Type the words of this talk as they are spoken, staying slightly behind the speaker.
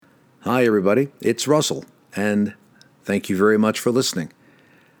Hi, everybody. It's Russell, and thank you very much for listening.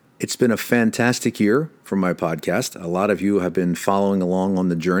 It's been a fantastic year for my podcast. A lot of you have been following along on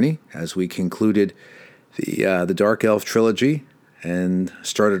the journey as we concluded the Dark Elf trilogy and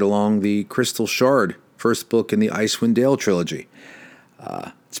started along the Crystal Shard, first book in the Icewind Dale trilogy.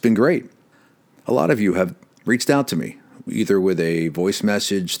 It's been great. A lot of you have reached out to me, either with a voice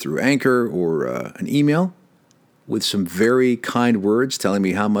message through Anchor or an email, with some very kind words telling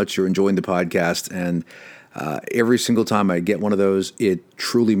me how much you're enjoying the podcast. And every single time I get one of those, it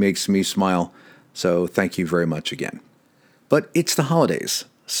truly makes me smile. So thank you very much again. But it's the holidays,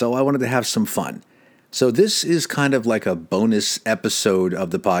 so I wanted to have some fun. So this is kind of like a bonus episode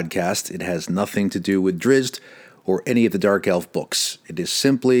of the podcast. It has nothing to do with Drizzt or any of the Dark Elf books. It is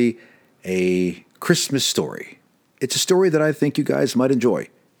simply a Christmas story. It's a story that I think you guys might enjoy.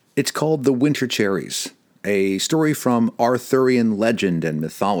 It's called The Winter Cherries, a story from Arthurian legend and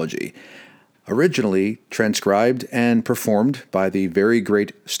mythology, originally transcribed and performed by the very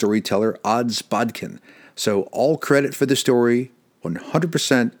great storyteller Odds Bodkin. So all credit for the story,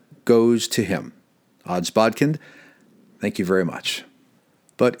 100% goes to him. Odds Bodkin, thank you very much.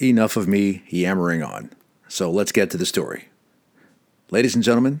 But enough of me yammering on. So let's get to the story. Ladies and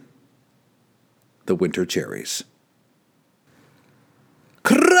gentlemen, The Winter Cherries.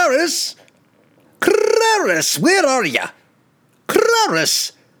 Clarus! Clarus, where are you?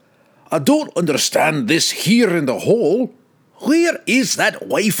 Clarus! I don't understand this here in the hall. Where is that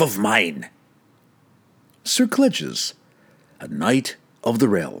wife of mine? Sir Cledges, a knight of the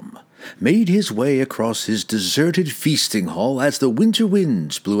realm, made his way across his deserted feasting hall as the winter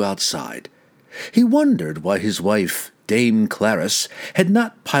winds blew outside. He wondered why his wife, Dame Clarus, had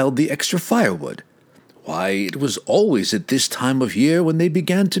not piled the extra firewood. Why, it was always at this time of year when they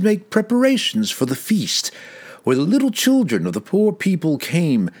began to make preparations for the feast, where the little children of the poor people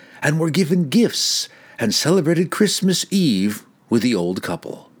came and were given gifts and celebrated Christmas Eve with the old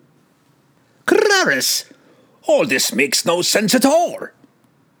couple. Clarus! All this makes no sense at all.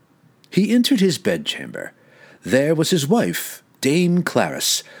 He entered his bedchamber. There was his wife, Dame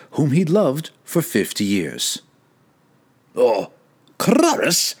Clarus, whom he'd loved for 50 years. Oh,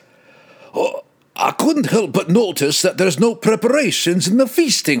 Clarus? Oh, I couldn't help but notice that there's no preparations in the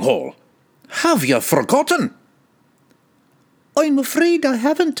feasting hall. Have you forgotten? I'm afraid I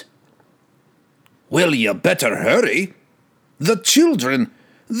haven't. Well, you better hurry. The children!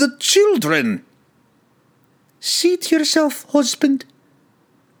 Seat yourself, husband.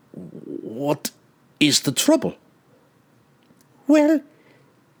 What is the trouble? Well,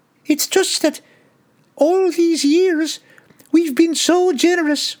 it's just that all these years we've been so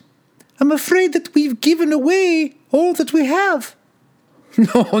generous. I'm afraid that we've given away all that we have.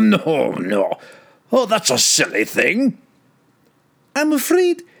 No. Oh, that's a silly thing. I'm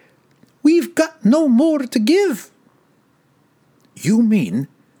afraid we've got no more to give. You mean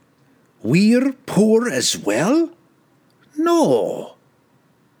we're poor as well? No.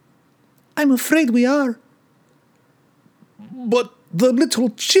 I'm afraid we are. But the little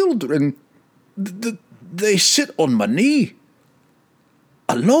children, they sit on my knee.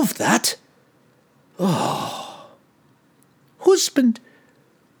 I love that. Husband,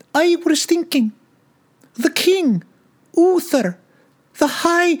 I was thinking, the king, Uther, the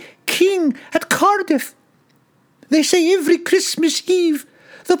high king at Cardiff. They say every Christmas Eve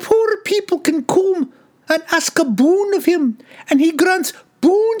the poor people can come and ask a boon of him, and he grants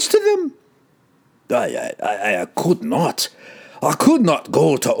boons to them. I could not. I could not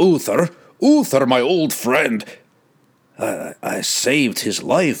go to Uther. Uther, my old friend. I saved his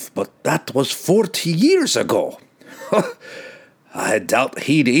life, but that was 40 years ago. I doubt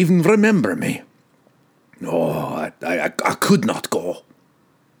he'd even remember me. No, I could not go.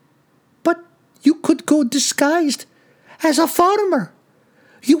 But you could go disguised as a farmer.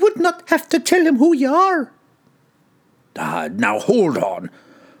 You would not have to tell him who you are. Now hold on.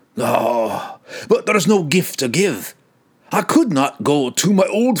 Oh, but there's no gift to give. I could not go to my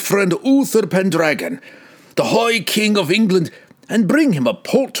old friend Uther Pendragon, the High King of England, and bring him a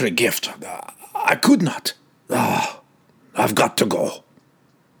paltry gift. I could not. I've got to go.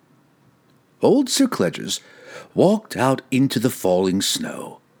 Old Sir Cledges walked out into the falling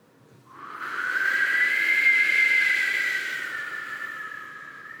snow.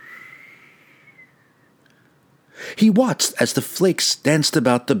 He watched as the flakes danced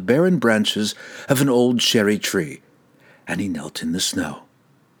about the barren branches of an old cherry tree, and he knelt in the snow.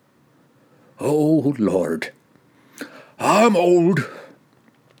 Oh, Lord, I'm old.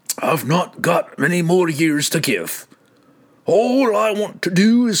 I've not got many more years to give. All I want to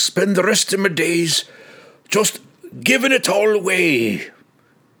do is spend the rest of my days just giving it all away.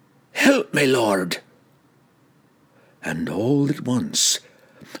 help me, Lord. And all at once,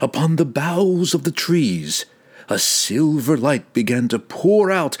 upon the boughs of the trees, a silver light began to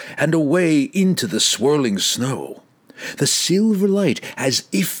pour out and away into the swirling snow. The silver light, as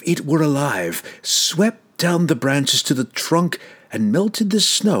if it were alive, swept down the branches to the trunk and melted the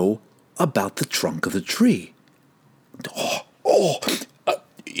snow about the trunk of the tree.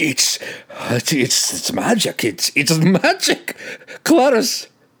 It's magic. It's magic. Clarice,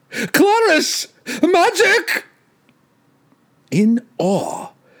 magic! In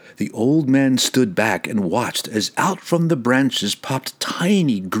awe, the old man stood back and watched as out from the branches popped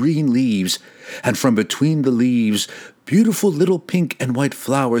tiny green leaves, and from between the leaves, beautiful little pink and white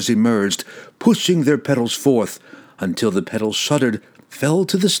flowers emerged, pushing their petals forth, until the petals shuddered, fell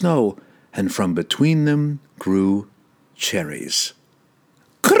to the snow, and from between them grew cherries.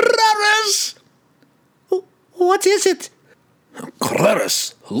 Clarice! What is it?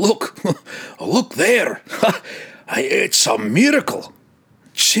 Clarice, look. Look there. It's a miracle.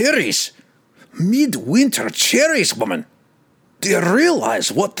 Cherries. Midwinter cherries, woman. Do you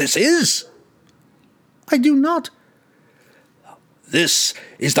realize what this is? I do not. This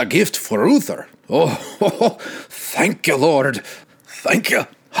is the gift for Uther. Oh, thank you, Lord. Thank you.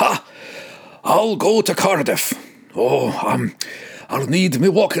 I'll go to Cardiff. I'll need me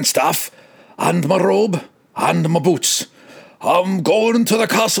walking staff, and my robe, and my boots. I'm going to the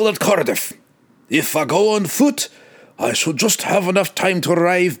castle at Cardiff. If I go on foot, I should just have enough time to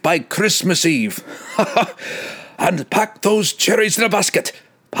arrive by Christmas Eve. And pack those cherries in a basket.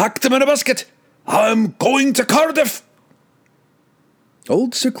 Pack them in a basket. I'm going to Cardiff.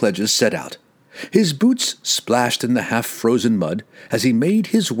 Old Sir Cledges set out. His boots splashed in the half-frozen mud as he made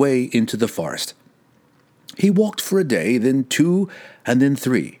his way into the forest. He walked for a day, then 2, and then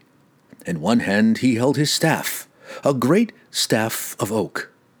 3. In one hand he held his staff, a great staff of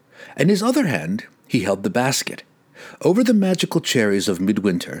oak. In his other hand he held the basket. Over the magical cherries of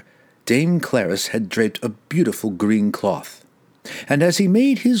midwinter, Dame Clarice had draped a beautiful green cloth. And as he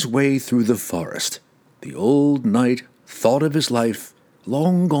made his way through the forest, the old knight thought of his life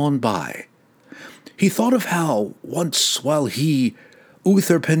long gone by. He thought of how, once while he,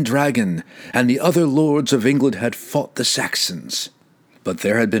 Uther Pendragon, and the other lords of England had fought the Saxons. But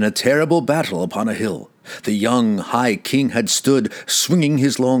there had been a terrible battle upon a hill. The young High King had stood, swinging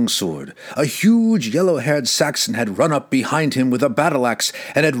his long sword. A huge yellow-haired Saxon had run up behind him with a battle-axe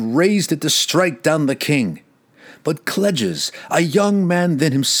and had raised it to strike down the king. But Cledges, a young man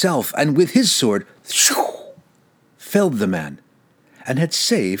then himself, and with his sword, felled the man, and had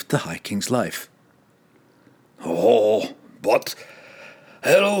saved the High King's life. Oh, but,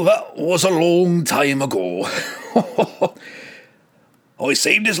 hell, that was a long time ago. I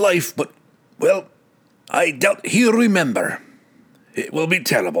saved his life, but, well, I doubt he'll remember. It will be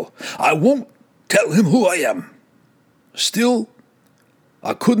terrible. I won't tell him who I am. Still,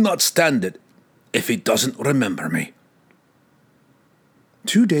 I could not stand it if he doesn't remember me.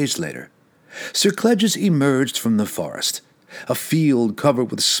 2 days later, Sir Cledges emerged from the forest. A field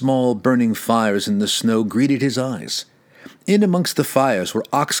covered with small burning fires in the snow greeted his eyes. In amongst the fires were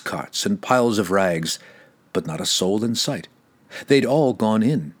ox carts and piles of rags, but not a soul in sight. They'd all gone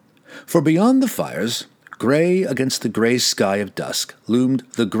in. For beyond the fires, grey against the grey sky of dusk, loomed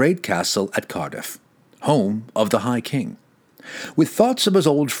the great castle at Cardiff, home of the High King. With thoughts of his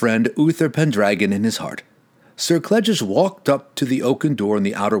old friend Uther Pendragon in his heart, Sir Cledges walked up to the oaken door in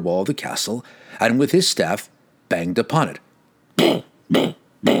the outer wall of the castle, and with his staff banged upon it.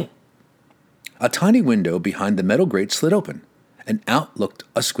 A tiny window behind the metal grate slid open, and out looked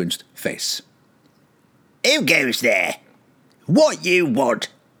a squinched face. Who goes there? What you want?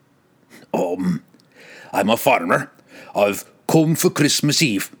 I'm a farmer. I've come for Christmas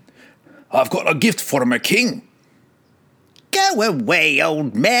Eve. I've got a gift for my king. Go away,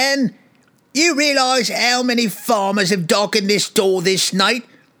 old man. You realise how many farmers have darkened this door this night?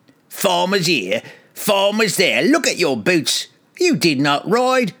 Farmers here, farmers there. Look at your boots. You did not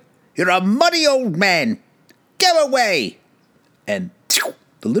ride. You're a muddy old man. Go away. And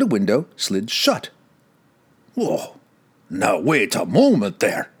the little window slid shut. Oh, now wait a moment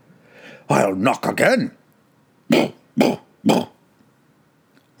there. I'll knock again.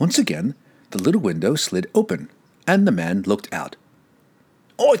 Once again, the little window slid open, and the man looked out.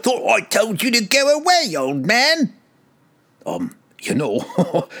 I thought I told you to go away, old man. You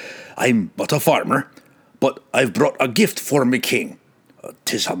know, I'm but a farmer, but I've brought a gift for me king.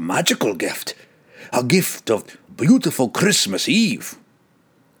 'Tis a magical gift. A gift of beautiful Christmas Eve.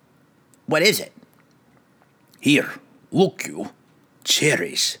 What is it? Here, look you.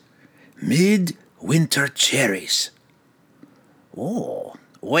 Cherries. Midwinter cherries. Oh,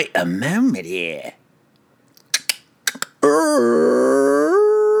 Wait a moment here.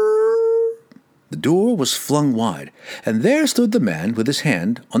 The door was flung wide, and there stood the man with his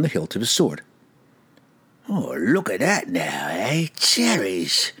hand on the hilt of his sword. Oh, look at that now, eh?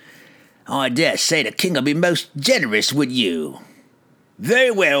 Cherries. I dare say the king will be most generous with you.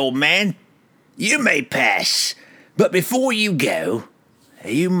 Very well, old man. You may pass. But before you go,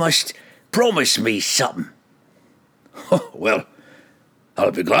 you must promise me something. Well,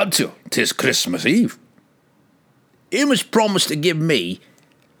 I'll be glad to. 'Tis Christmas Eve. You must promise to give me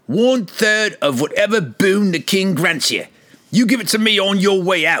 1/3 of whatever boon the king grants you. You give it to me on your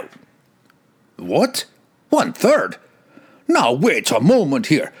way out. What? 1/3? Now wait a moment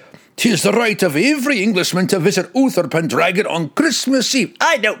here. 'Tis the right of every Englishman to visit Uther Pendragon on Christmas Eve.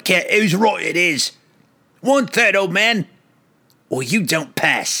 I don't care whose right it is. 1/3, old man, or you don't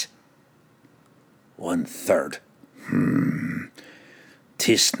pass. 1/3.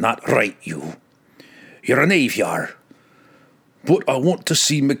 'Tis not right, you. You're a knave, you are. But I want to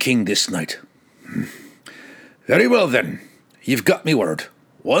see my king this night. Very well, then. You've got me word.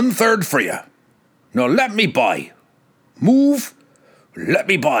 1/3 for you. Now let me by. Move. Let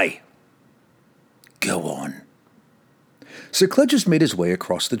me by. Go on. Sir Cledges made his way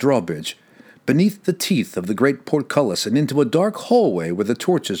across the drawbridge, beneath the teeth of the great portcullis, and into a dark hallway where the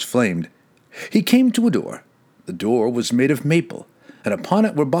torches flamed. He came to a door. The door was made of maple, and upon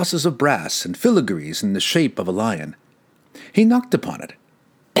it were bosses of brass and filigrees in the shape of a lion. He knocked upon it,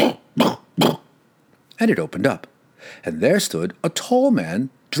 and it opened up, and there stood a tall man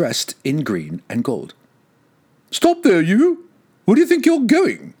dressed in green and gold. Stop there, you. Where do you think you're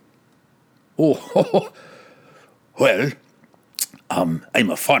going? Oh, well, I'm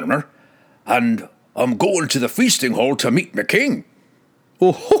a farmer, and I'm going to the feasting hall to meet my king.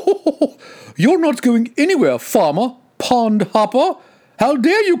 Oh, you're not going anywhere, farmer, pond hopper. How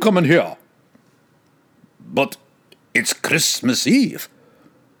dare you come in here? But it's Christmas Eve.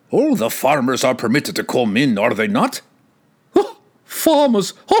 All the farmers are permitted to come in, are they not? Oh,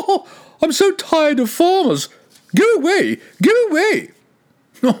 farmers! Oh, I'm so tired of farmers. Go away! Go away!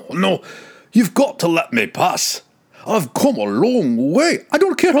 No, you've got to let me pass. I've come a long way. I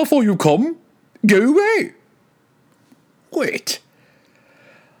don't care how far you come. Go away. Wait.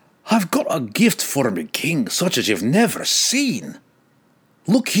 I've got a gift for me king such as you've never seen.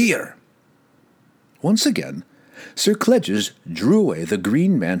 Look here. Once again, Sir Cledges drew away the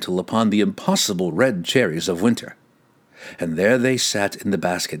green mantle upon the impossible red cherries of winter, and there they sat in the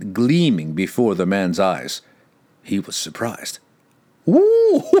basket, gleaming before the man's eyes. He was surprised.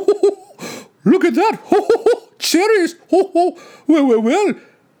 Ooh, look at that! Cherries! Well,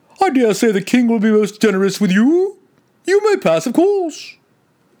 I dare say the king will be most generous with you. You may pass, of course.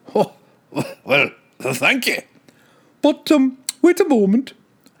 Oh, well, thank you. But, wait a moment.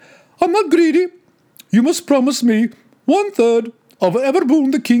 I'm not greedy. You must promise me 1/3 of whatever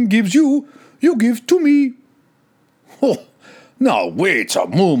boon the king gives you, you give to me. Oh, now wait a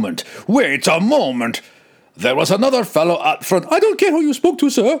moment. There was another fellow out front. I don't care who you spoke to,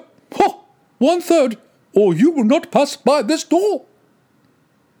 sir. 1/3, or you will not pass by this door.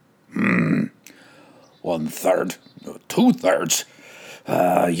 1/3, 2/3.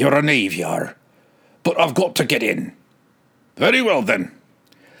 You're a knave, you are. But I've got to get in. Very well, then.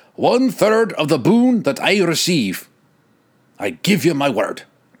 1/3 of the boon that I receive. I give you my word.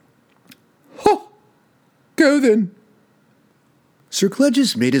 Go then. Sir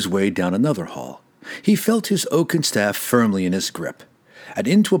Cledges made his way down another hall. He felt his oaken staff firmly in his grip, and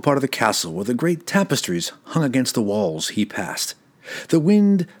into a part of the castle where the great tapestries hung against the walls he passed. The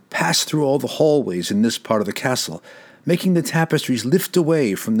wind passed through all the hallways in this part of the castle, making the tapestries lift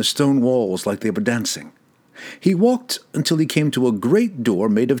away from the stone walls like they were dancing. He walked until he came to a great door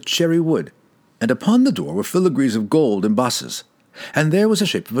made of cherry wood, and upon the door were filigrees of gold and bosses, and there was the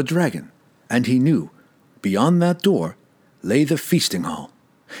shape of a dragon, and he knew, beyond that door, lay the feasting hall.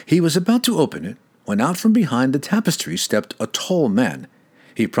 He was about to open it, when out from behind the tapestry stepped a tall man.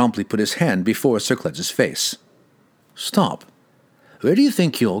 He promptly put his hand before Sir Cledges' face. Stop. Where do you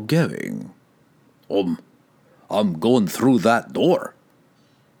think you're going? I'm going through that door.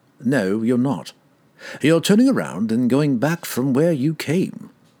 No, you're not. You're turning around and going back from where you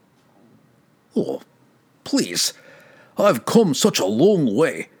came. Oh, please. I've come such a long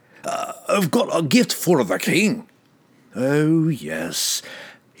way. I've got a gift for the king. Oh, yes,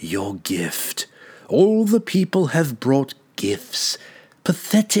 your gift. All the people have brought gifts,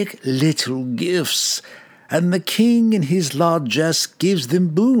 pathetic little gifts, and the king in his largesse gives them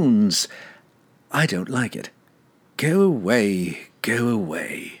boons. I don't like it. Go away, go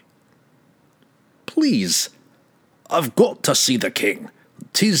away. Please, I've got to see the king.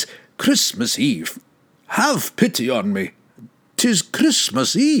 'Tis Christmas Eve. Have pity on me. 'Tis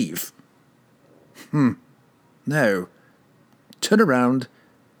Christmas Eve. No. Turn around.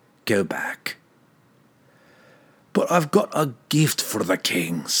 Go back. But I've got a gift for the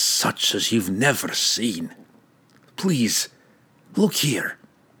king, such as you've never seen. Please, look here.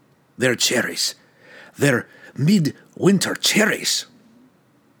 They're cherries. They're midwinter cherries.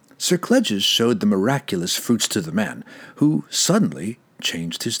 Sir Cledges showed the miraculous fruits to the man, who suddenly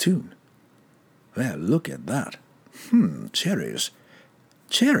changed his tune. Well, look at that. Cherries.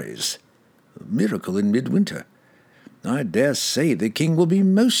 Cherries. A miracle in midwinter. I dare say the king will be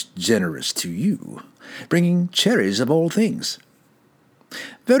most generous to you, bringing cherries of all things.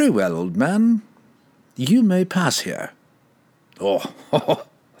 Very well, old man. You may pass here. Oh,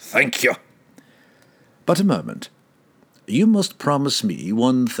 thank you. But a moment. You must promise me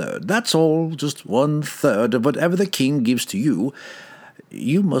 1/3. That's all, just 1/3 of whatever the king gives to you.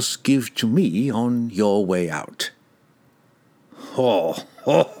 You must give to me on your way out. Oh.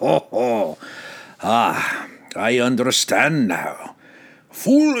 I understand now.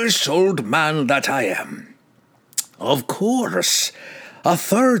 Foolish old man that I am. Of course.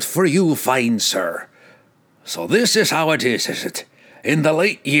 1/3 for you, fine sir. So this is how it is it? In the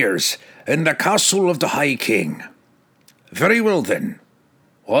late years, in the castle of the High King. Very well then.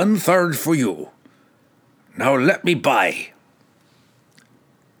 1/3 for you. Now let me by.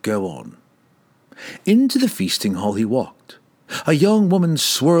 Go on. Into the feasting hall he walked. A young woman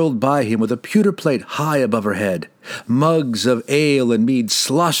swirled by him with a pewter plate high above her head, mugs of ale and mead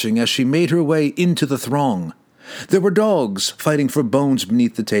sloshing as she made her way into the throng. There were dogs fighting for bones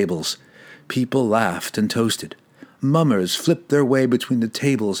beneath the tables. People laughed and toasted. Mummers flipped their way between the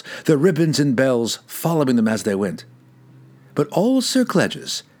tables, their ribbons and bells following them as they went. But all Sir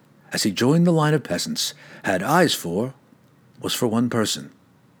Cledges, as he joined the line of peasants, had eyes for was for one person.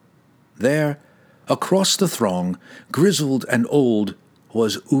 There, across the throng, grizzled and old,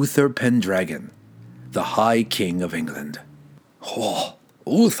 was Uther Pendragon, the High King of England. Oh,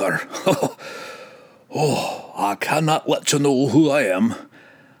 Uther. Oh, I cannot let you know who I am,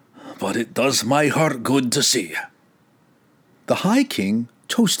 but it does my heart good to see you. The High King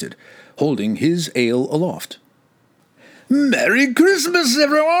toasted, holding his ale aloft. Merry Christmas,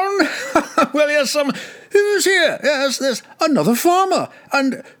 everyone! Well, yes, who's here? Yes, there's another farmer,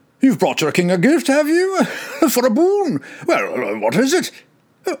 and you've brought your king a gift, have you? For a boon. Well, what is it?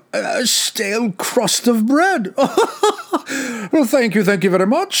 A stale crust of bread. Well, thank you very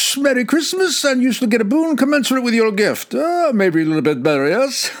much. Merry Christmas, and you shall get a boon commensurate with your gift. Maybe a little bit better,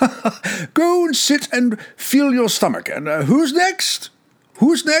 yes? Go and sit and fill your stomach. And who's next?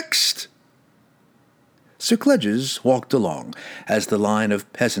 Who's next? Sir Cledges walked along as the line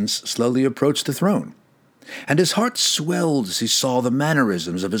of peasants slowly approached the throne, and his heart swelled as he saw the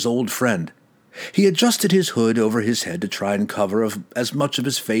mannerisms of his old friend. He adjusted his hood over his head to try and cover as much of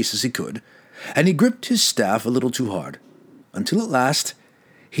his face as he could, and he gripped his staff a little too hard, until at last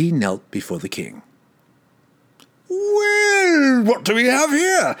he knelt before the king. Well, what do we have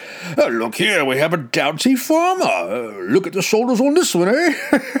here? Look here, we have a doughty farmer. Look at the shoulders on this one, eh?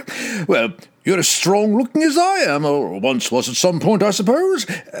 Well, you're as strong-looking as I am, or once was at some point, I suppose.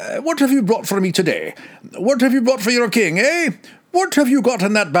 What have you brought for me today? What have you brought for your king, eh? What have you got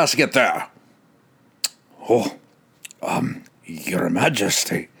in that basket there? Oh, Your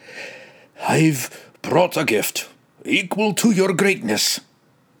Majesty, I've brought a gift equal to your greatness.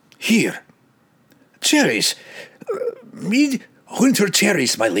 Here, cherries, midwinter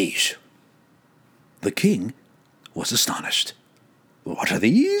cherries, my liege. The king was astonished. What are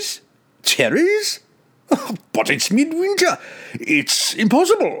these? Cherries? But it's midwinter. It's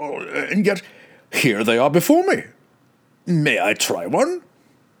impossible. And yet, here they are before me. May I try one?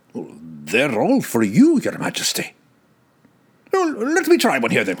 They're all for you, Your Majesty. Oh, let me try one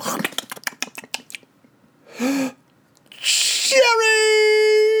here, then. Cherries!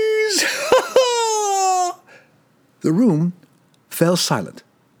 The room fell silent.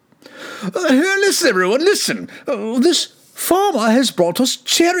 Listen, everyone, listen. This farmer has brought us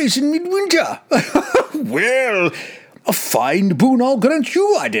cherries in midwinter. Well, a fine boon I'll grant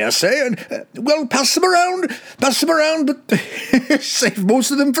you, I dare say. And, well, pass them around, but save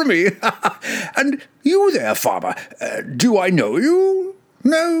most of them for me. And you there, farmer, do I know you?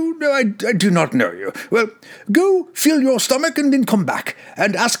 No, I do not know you. Well, go fill your stomach and then come back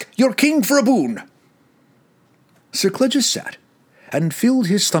and ask your king for a boon. Sir Cledges sat and filled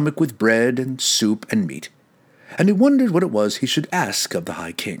his stomach with bread and soup and meat, and he wondered what it was he should ask of the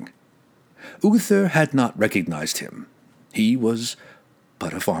High King. Uther had not recognized him. He was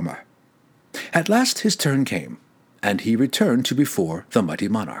but a farmer. At last his turn came, and he returned to before the mighty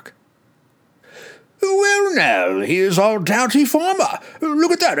monarch. Well now, here's our doughty farmer.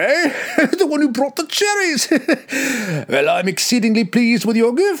 Look at that, eh? The one who brought the cherries. Well, I'm exceedingly pleased with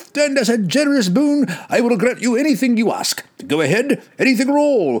your gift, and as a generous boon, I will grant you anything you ask. Go ahead, anything at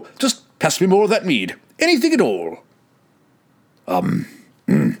all. Just pass me more of that mead. Anything at all.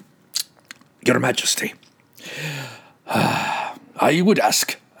 Your Majesty, I would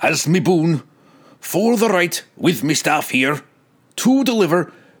ask, as me boon, for the right, with me staff here, to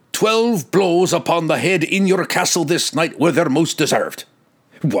deliver 12 blows upon the head in your castle this night where they're most deserved.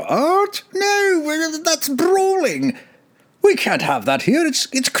 What? No, that's brawling. We can't have that here.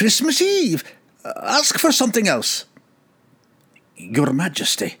 It's Christmas Eve. Ask for something else. Your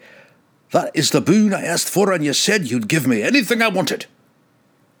Majesty, that is the boon I asked for, and you said you'd give me anything I wanted.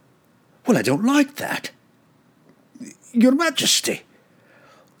 Well, I don't like that. Your Majesty,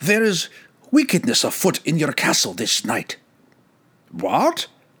 there is wickedness afoot in your castle this night. What?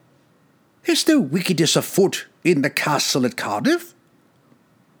 Is there wickedness afoot in the castle at Cardiff?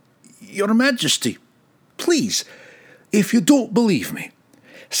 Your Majesty, please, if you don't believe me,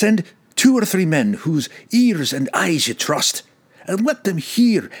 send 2 or 3 men whose ears and eyes you trust, and let them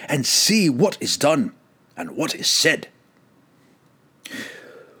hear and see what is done and what is said.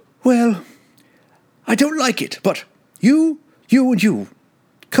 Well, I don't like it, but you,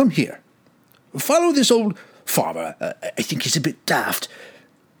 come here. Follow this old farmer. I think he's a bit daft,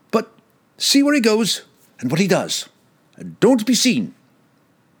 but see where he goes and what he does, and don't be seen.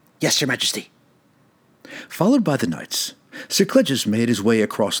 Yes, Your Majesty. Followed by the knights, Sir Cledges made his way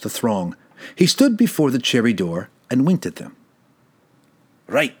across the throng. He stood before the cherry door and winked at them.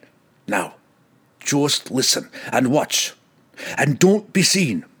 Right, now, just listen and watch, and don't be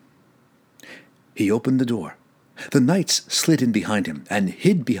seen. He opened the door. The knights slid in behind him and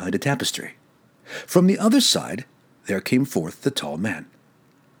hid behind a tapestry. From the other side, there came forth the tall man.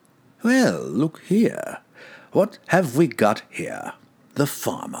 Well, look here. What have we got here? The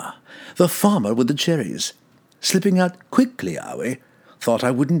farmer with the cherries. Slipping out quickly, are we? Thought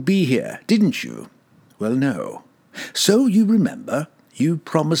I wouldn't be here, didn't you? Well, no. So you remember, you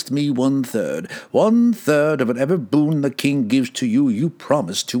promised me 1/3. 1/3 of whatever boon the king gives to you, you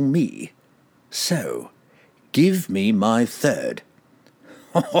promised to me. So, give me my 1/3.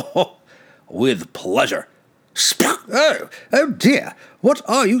 With pleasure. Oh dear, what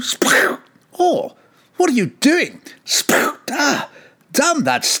are you? Oh, what are you doing? Damn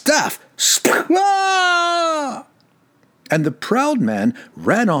that staff! And the proud man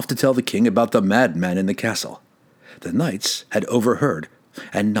ran off to tell the king about the madman in the castle. The knights had overheard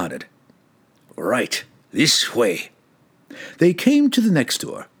and nodded. Right, this way. They came to the next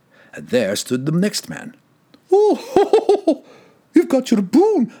door, and there stood the next man. Oh, you've got your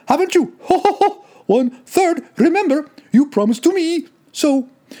boon, haven't you? 1/3, remember, you promised to me, so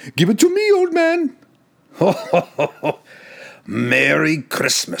give it to me, old man. Merry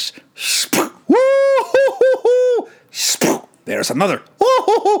Christmas. There's another.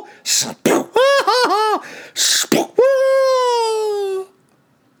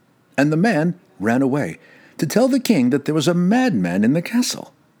 And the man ran away to tell the king that there was a madman in the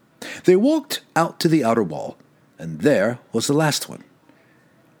castle. They walked out to the outer wall, and there was the last one.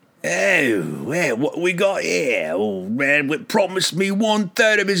 Oh, well, what we got here? Old man promised me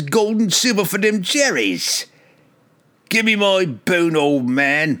 1/3 of his gold and silver for them cherries. Give me my boon, old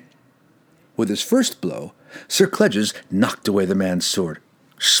man. With his first blow, Sir Cledges knocked away the man's sword.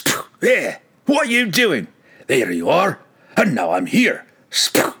 There, what are you doing? There you are, and now I'm here.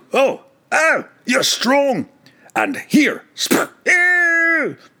 Oh, you're strong. And here,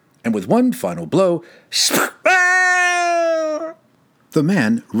 and with one final blow, the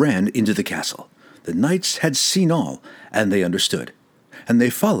man ran into the castle. The knights had seen all, and they understood, and they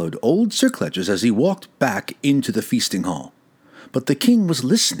followed old Sir Cledges as he walked back into the feasting hall. But the king was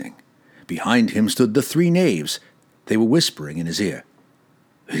listening. Behind him stood the 3 knaves. They were whispering in his ear.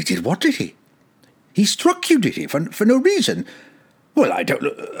 He did what, did he? He struck you, did he, for no reason? Well, I don't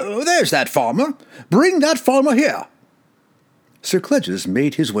know. There's that farmer. Bring that farmer here. Sir Cledges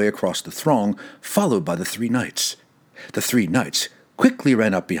made his way across the throng, followed by the 3 knights. The 3 knights quickly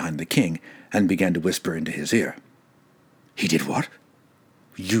ran up behind the king and began to whisper into his ear. He did what?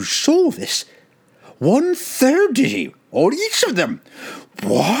 You saw this? 1/3, did he? Or each of them?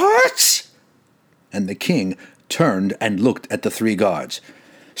 What? And the king turned and looked at the 3 guards.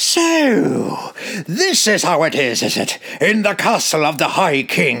 So, this is how it is it? In the castle of the High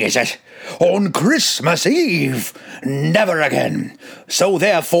King, is it? On Christmas Eve? Never again. So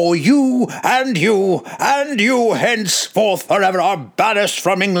therefore you and you and you henceforth forever are banished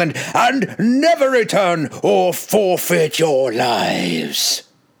from England and never return or forfeit your lives.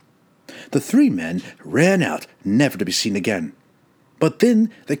 The three men ran out, never to be seen again. But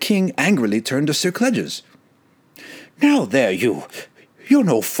then the king angrily turned to Sir Cledges. Now there you're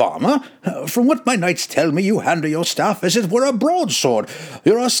no farmer. From what my knights tell me, you handle your staff as it were a broadsword.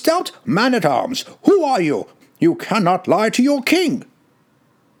 You're a stout man-at-arms. Who are you? You cannot lie to your king.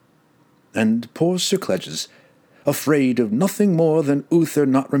 And poor Sir Cledges, afraid of nothing more than Uther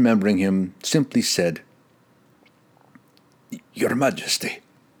not remembering him, simply said, Your Majesty,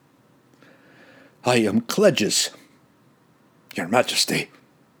 I am Cledges. Your Majesty,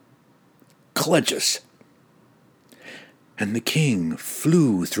 Cledges. And the king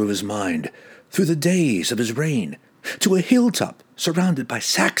flew through his mind, through the days of his reign, to a hilltop surrounded by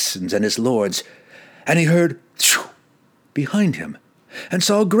Saxons and his lords, and he heard "Phew!" behind him, and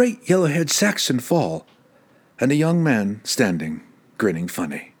saw a great yellow-haired Saxon fall, and a young man standing, grinning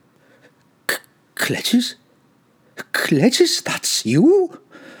funny. Cledges? Cledges, that's you?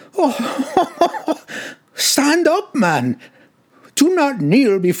 Oh, stand up, man. Do not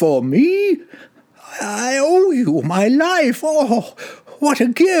kneel before me. I owe you my life. Oh, what a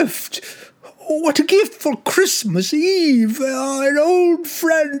gift. What a gift for Christmas Eve. An old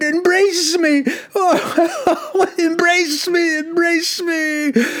friend, embrace me. Oh, embrace me, embrace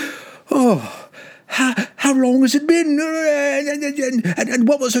me. Oh, how long has it been? And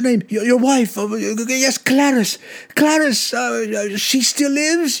what was her name? Your wife? Yes, Clarice. Clarice, she still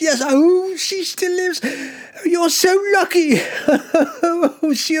lives? Yes, oh, she still lives. You're so lucky.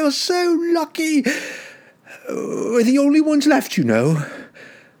 You're so lucky. We're the only ones left, you know.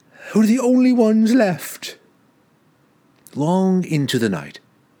 We're the only ones left. Long into the night,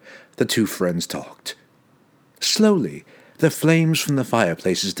 the two friends talked. Slowly, the flames from the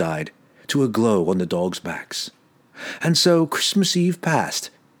fireplaces died to a glow on the dogs' backs. And so Christmas Eve passed,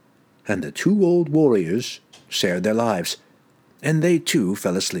 and the two old warriors shared their lives, and they too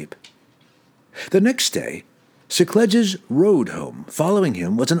fell asleep. The next day, Sir Cledges rode home. Following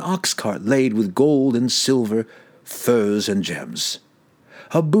him was an ox cart laid with gold and silver, furs and gems,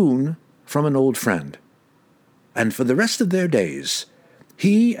 a boon from an old friend. And for the rest of their days,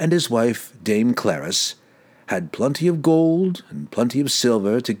 he and his wife, Dame Clarice, had plenty of gold and plenty of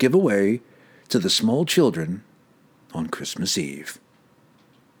silver to give away to the small children on Christmas Eve.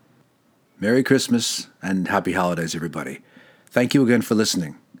 Merry Christmas and Happy Holidays, everybody. Thank you again for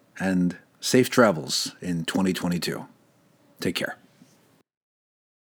listening, and safe travels in 2022. Take care.